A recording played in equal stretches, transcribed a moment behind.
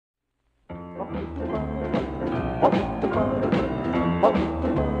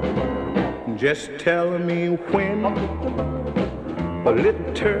Just tell me when, a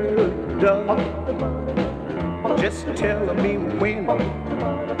little turtle dove. Just tell me when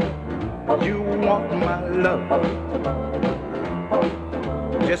you want my love.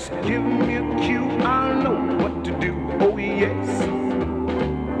 Just give me a cue, I'll know what to do, oh yes.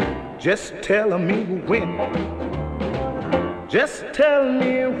 Just tell me when. Just tell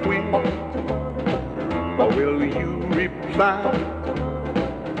me when. Or will you reply?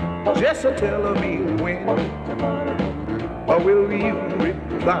 Just tell me when. Or will you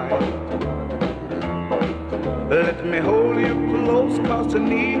reply? Let me hold you close, 'cause I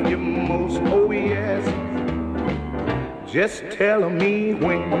need you most, oh yes. Just tell me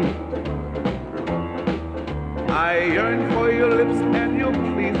when. I yearn for your lips and your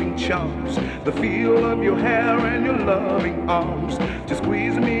pleasing charms, the feel of your hair and your loving arms, to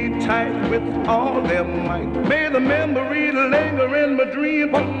squeeze me tight with all their might. May the memory linger in my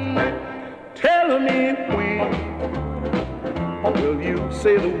dream tonight. Tell me when. Will you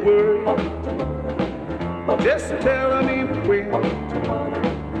say the word? Just tell me when,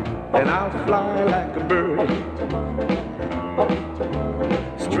 and I'll fly like a bird,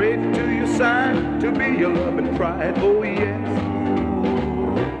 straight to your side to be your love and pride, oh yes.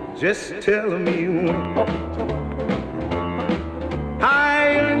 Just tell me when.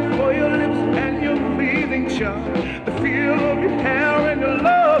 I yearn for your lips and your pleasing charm, the feel of your hair and your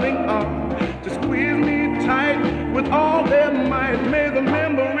loving arm, to squeeze me tight with all their might. May the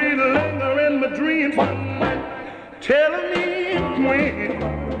memory linger in my dreams tonight. Tell me when.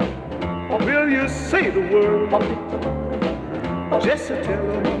 Will you say the word? Just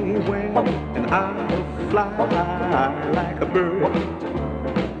tell me when, and I'll fly like a bird,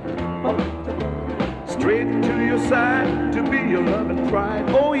 straight to your side to be your love and pride,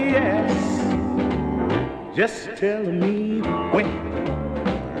 oh yes. Just tell me when.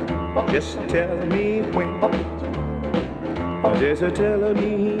 Just tell me when. Just tell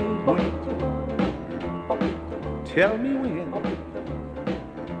me when. Tell me when.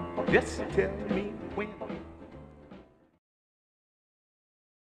 Just tell me.